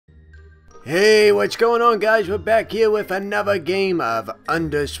Hey, what's going on, guys? We're back here with another game of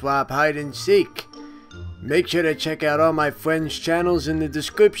Underswap hide and seek. Make sure to check out all my friends' channels in the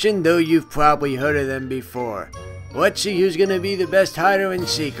description, though you've probably heard of them before. Let's see who's gonna be the best hider and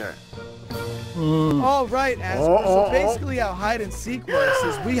seeker. All right, Asper. So basically how hide and seek works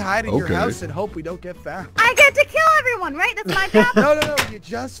is we hide in your house and hope we don't get found. I get to kill everyone, right? That's my job? No. You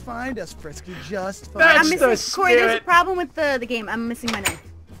just find us, Frisk. You just find That's us. I'm missing, Corey, there's a problem with the game. I'm missing my knife.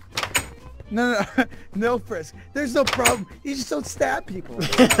 No, Frisk. There's no problem. You just don't stab people.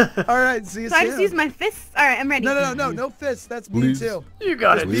 All right, see you soon. So I just use my fists? All right, I'm ready. No fists. That's me too. You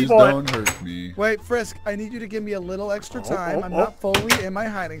got it. Please don't hurt me. Wait, Frisk. I need you to give me a little extra time. I'm not fully in my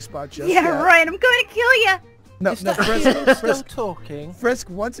hiding spot just yeah, yet. right. I'm going to kill you. No, Frisk. Still talking. Frisk,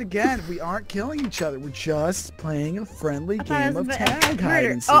 once again, we aren't killing each other. We're just playing a friendly game of tag hide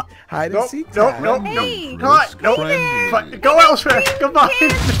and seek. Hide and seek. Nope. Hey. Go elsewhere. Goodbye.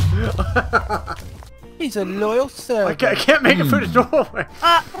 He's a loyal servant. I can't make it through the doorway.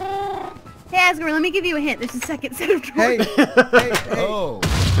 Hey, Asgore, let me give you a hint. There's a second set of drawers. Hey. Oh.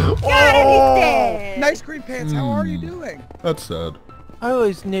 Got it, he's dead. Nice green pants. How are you doing? That's sad. I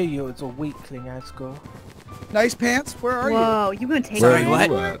always knew you was a weakling, Asgore. Nice pants. Where are you? Whoa, you gonna take Where it? are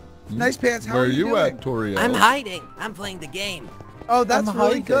you at? Nice pants. How Where are you at, doing? Toriel? I'm hiding. I'm playing the game. Oh, that's I'm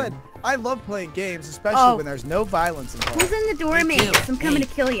really hiding. good. I love playing games, especially when there's no violence involved. Who's in the door, Me mate? too. I'm coming to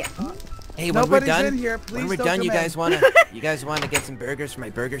kill you. Hey, when Nobody's we're done, in here. Please when we're don't done, come you guys in. wanna get some burgers from my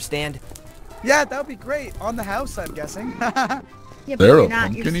burger stand? Yeah, that would be great. On the house, I'm guessing. Yeah, but There you're a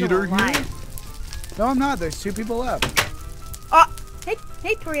not. You're pumpkin still eater alive. here? No, I'm not. There's 2 people left. Oh, hey,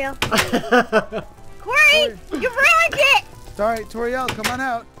 Toriel. Corey, you ruined it. Sorry, Toriel, come on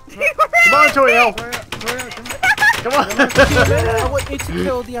out. You Come on, ruined Toriel. Toriel, come on. Come on. I want you to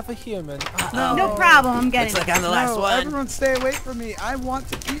kill the other human. No problem. I'm getting Looks like it. I'm the last No, one. everyone stay away from me. I want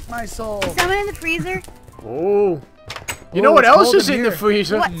to keep my soul. Is someone in the freezer? Oh. You know what it's else cold is in in the here.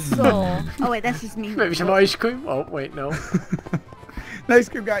 freezer? What soul? Oh, wait, that's just me. Maybe some ice cream? Oh, wait, no. Nice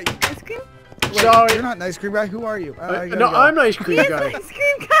cream guy. Ice cream? Wait, Sorry. You're not nice cream guy. Who are you? I gotta No, go. I'm ice cream He is guy. an ice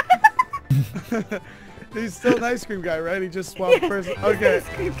cream guy. He's still an ice cream guy, right? He just swapped person. Okay. Ice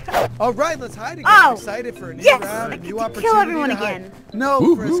cream guy. All right, let's hide again. Oh, I'm excited for a new yes, round, I a get new to opportunity kill everyone to hide. again. No,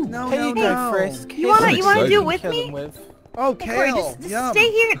 Woo, Frisk. woo. No, Here you no, go, no. Frisk. You wanna do it with Kill me? him with. Oh, Hey, Corey, kale. just Yum.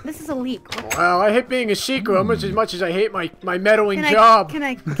 stay here. This is a leak. Well, I hate being a seeker almost as I hate my meddling Can job.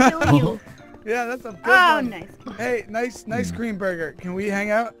 I kill you? Yeah, that's a good Oh, one. nice. Hey, nice cream burger. Can we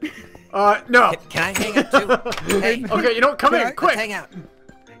hang out? No. Can I hang out too? Hey, Okay, you don't come Can in, I- quick. let's hang out.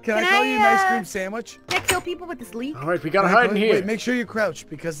 Can I Can call I, you nice cream sandwich? Can I kill people with this leak? All right, we gotta Can I hide call in you- here. Wait, make sure you crouch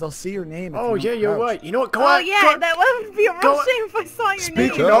because they'll see your name. if Oh, you yeah, don't you're crouch. right. You know what? Go Oh, on. yeah, that would be a real Go on. shame if I saw your Speak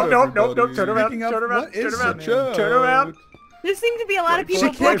name. up. No, turn around, Speaking of, turn around, what is turn around, your name? turn around. There seem to be a lot of people She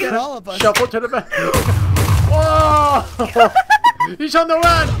can't looking. get all of us. Shuffle to the back. Whoa! He's on the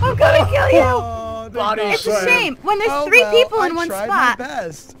run. I'm gonna kill you. Oh, they're Body gone. It's a slam. shame. When there's Oh, 3 well, people in I one tried spot. my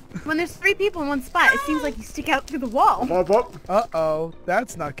best. When there's 3 people in one spot, it seems like you stick out through the wall. Whoop. Uh-oh,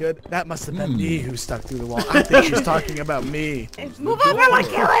 that's not good. That must have been me who stuck through the wall. I think she's talking about me. Move over, I want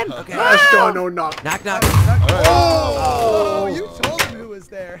to kill him. Okay. That's door, no knock. Knock, knock. Oh, you told him who was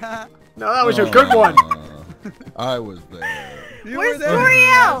there. No, that was a good one. I was there. You Where's were there.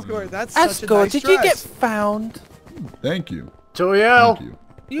 Toriel? Asgore, that's such a Asgore, nice did you get dress. found? Thank you. Toriel. Thank you.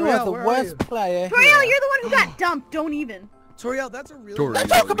 You Toriel, are the where are worst you? player Toriel, here. you're the one who got dumped. Don't even. Toriel, that's a really Toriel. Don't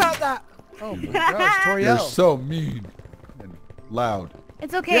talk about that. Oh my gosh, You're Toriel. so mean and loud.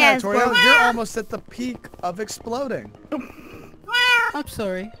 It's okay, Yeah, Asgore. Toriel, you're almost at the peak of exploding. I'm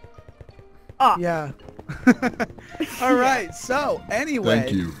sorry. Oh, Yeah. All right. So anyway,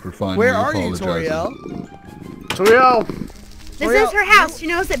 Thank you for finally where are you, apologizing. Toriel? Toriel. this Toriel, is her house. She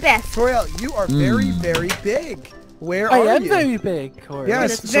knows it best. Toriel, you are very, very big. Where I are am you? very big, Corey.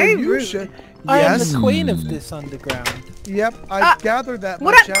 Yes, That's so very you rude. should. I am Yes. the queen of this underground. Yep, I gathered that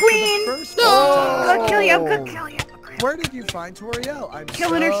What much up, after queen? the first No! time. Go kill you. Go kill you. Where did you find Toriel? I'm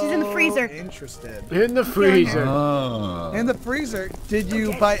Killing her, she's in the so freezer. Interested. In the freezer. Ah. In the freezer, did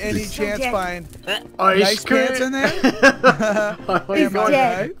you by any so chance dead. find Ice nice cream. pants in there? He's Am I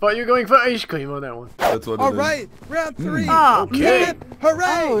dead. right? Thought you were going for ice cream on that one. That's what it is. All right, round 3. Oh, Okay. Hip, hooray!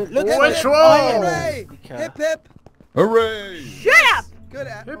 Oh, look Hip, at What's hip, wrong? Hooray! Okay. Hip, hip. Hooray! Shut up. Good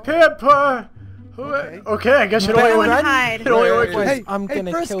at. Hip hip. Okay, I guess it I only want to works. hide. It only works. Wait, Hey, I'm hey,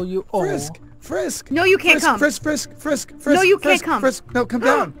 gonna Frisk, kill you all. Frisk. No, you can't come. Frisk. No, you can't Frisk, come. Frisk, no, come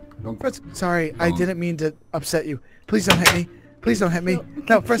down. Don't- Frisk, sorry, I didn't mean to upset you. Please don't hit me. Please don't hit me.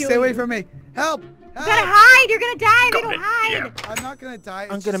 No, Frisk, stay away from me. Help! You gotta hide. You're gonna die if you don't hide. I'm not gonna die.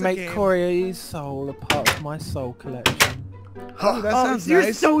 I'm it's gonna just a make game. Corey's soul a part of my soul collection. Oh, that sounds you're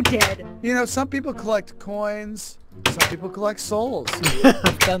nice. so dead. You know, some people collect coins. Some people collect souls.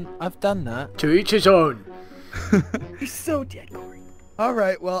 I've done that. To each his own. You're so dead, Corey. All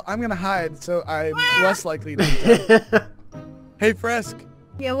right, well, I'm gonna hide, so I'm less likely to be dead. Hey, Frisk,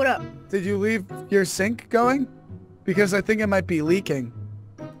 Yeah, what up? did you leave your sink going? Because I think it might be leaking.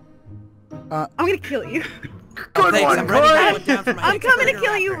 I'm gonna kill you. Good Thanks, one, I'm writing that Corey. one down for my I'm next coming to burger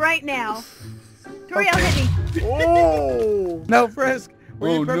kill you wrapper. right now. Toriel, hit me. Oh. No, Frisk, were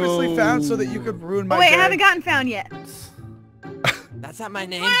you Oh, purposely no. found so that you could ruin my Oh wait, day? I haven't gotten found yet. That's not my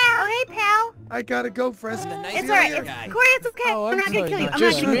name. Oh hey, pal. I gotta go, Frisk. I'm the nice It's alright. burger It's, guy. Corey, it's okay. Oh, I'm I'm not gonna sorry, kill you. not I'm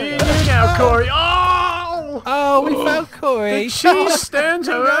not Just gonna me kill you. and you now, Corey. Oh. Oh, we found Corey. The cheese stands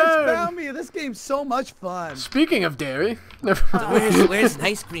You guys around. found me. This game's so much fun. Speaking of dairy, Where's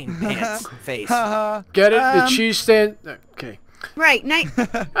nice green pants face? Haha. get it? The cheese stand. Okay. Right, nice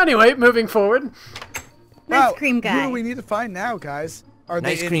Anyway, moving forward. Wow, cream Who guy. do we need to find now, guys? Are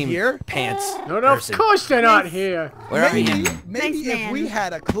Nice they in cream here? pants. No, of person. course they're not here. Where are Maybe, you? maybe Nice if man. we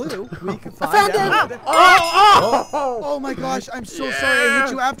had a clue, we could find found out. him. Oh! Oh my gosh, I'm so sorry I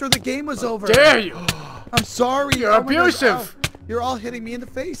hit you after the game was over. Dare you? I'm sorry. You're Oh my gosh, abusive. ow. You're all hitting me in the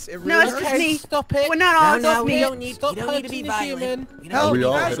face. It No, really it's hurts. just me. Stop it. We're not all. No, just we me. don't need Stop to be hurting the violent. human. We don't Help need me, to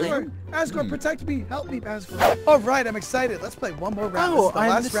all be hitting? violent. Asgore, protect me. Help me, Asgore. All right, I'm excited. Let's play one more round. Oh, this is the I'm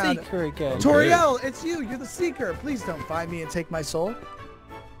last the round. seeker again. Toriel, it's you. You're the seeker. Please don't find me and take my soul.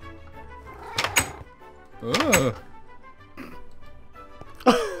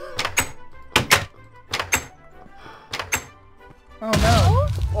 Oh no.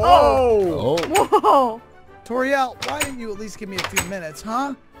 Oh! Oh. Whoa. Toriel, why didn't you at least give me a few minutes,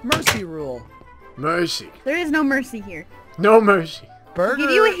 huh? Mercy rule. Mercy. There is no mercy here. No mercy. Burger.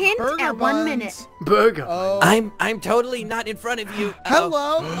 Give you a hint burger at 1 buns. minute. Burger. Oh. I'm totally not in front of you. Uh-oh.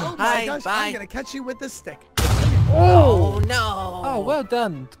 Hello. Oh my Hi, gosh. bye. I'm gonna catch you with this stick. Oh no. Oh, well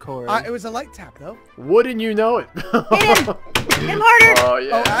done, Corey. It was a light tap though. Wouldn't you know it? Hit him. Hit him harder. Oh, Oh,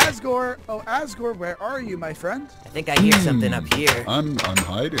 yeah. Asgore. Oh, Asgore, where are you, my friend? I think I hear something up here. I'm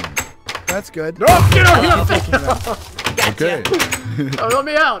hiding. That's good. No, get out here! Okay. Oh, let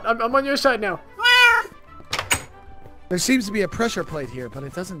me out. I'm on your side now. There seems to be a pressure plate here, but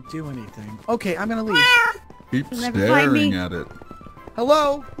it doesn't do anything. Okay, I'm gonna leave. Keep Never find me. staring at it.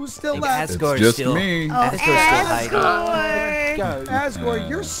 Hello? Who's still Think left? It's Asgore's just still- me. Oh, Asgore's still hiding. Asgore. Go. Asgore,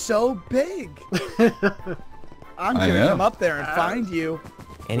 you're so big. I'm I gonna am. come up there and find you.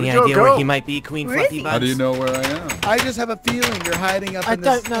 Any Where'd you idea go? where he might be, Queen Where is Fluffy he? Buns? How do you know where I am? I just have a feeling you're hiding up I in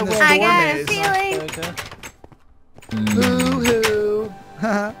this, don't know in this where I door got a maze. feeling. Burger. Hoo-hoo.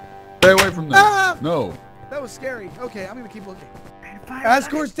 Stay away from that. Ah! No. That was scary. Okay, I'm gonna keep looking. Fire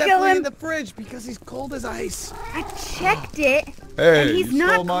Asgore's kill definitely him. in the fridge because he's cold as ice. I checked it. Hey, And he's you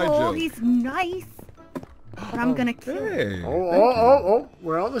not stole my cold. joke. He's nice. But I'm gonna kill him. Hey. Oh,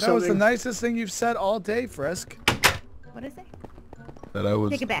 we're on to That was the something. nicest thing you've said all day, Frisk. What is it? That I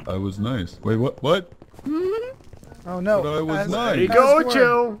was. Take it back. I was nice. Wait, what? What? Oh no. But I was nice. There you go, Asgore.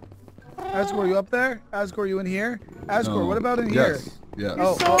 Joe. Asgore, you up there? Asgore, you in here? Asgore, No. what about in here? Yes. Yes. You're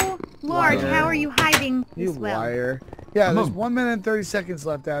Oh, so large. liar. How are you hiding You this well? liar. Yeah, I'm there's a- 1 minute and 30 seconds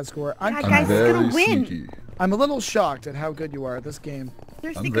left, Asgore. God, I'm guys, very is gonna win. sneaky. I'm a little shocked at how good you are at this game.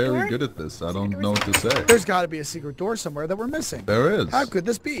 There's I'm secret very door? good at this. I don't know what to say. There's got to be a secret door somewhere that we're missing. There is. How could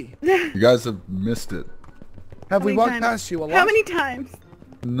this be? You guys have missed it. Have How we many walked times? past you a lot? How many times?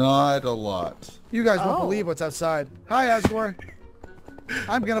 Not a lot. You guys won't Oh. believe what's outside. Hi, Asgore.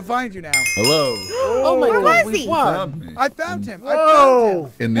 I'm gonna find you now. Hello. Oh my Where god, was we he? won. Found me. I found him. I Whoa. found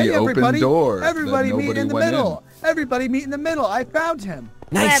him. In the Hey, open everybody. door that Everybody meet nobody in the went middle. Everybody meet in the middle. I found him.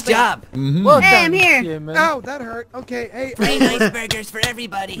 Nice What job. Mhm. Well Hey, done, I'm here. human. Ow, that hurt. Okay, hey. Free nice burgers for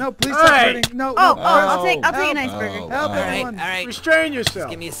everybody. No, please stop Hey. hurting. No, Oh, no. I'll take a Help. nice burger. Ow. Help All right, everyone. all right. Restrain yourself.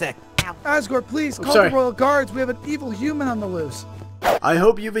 Give me a sec. Asgore, please call sorry. the Royal Guards. We have an evil human on the loose. I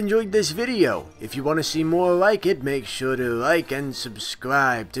hope you've enjoyed this video. If you want to see more like it, make sure to like and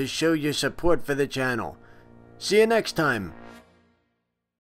subscribe to show your support for the channel. See you next time.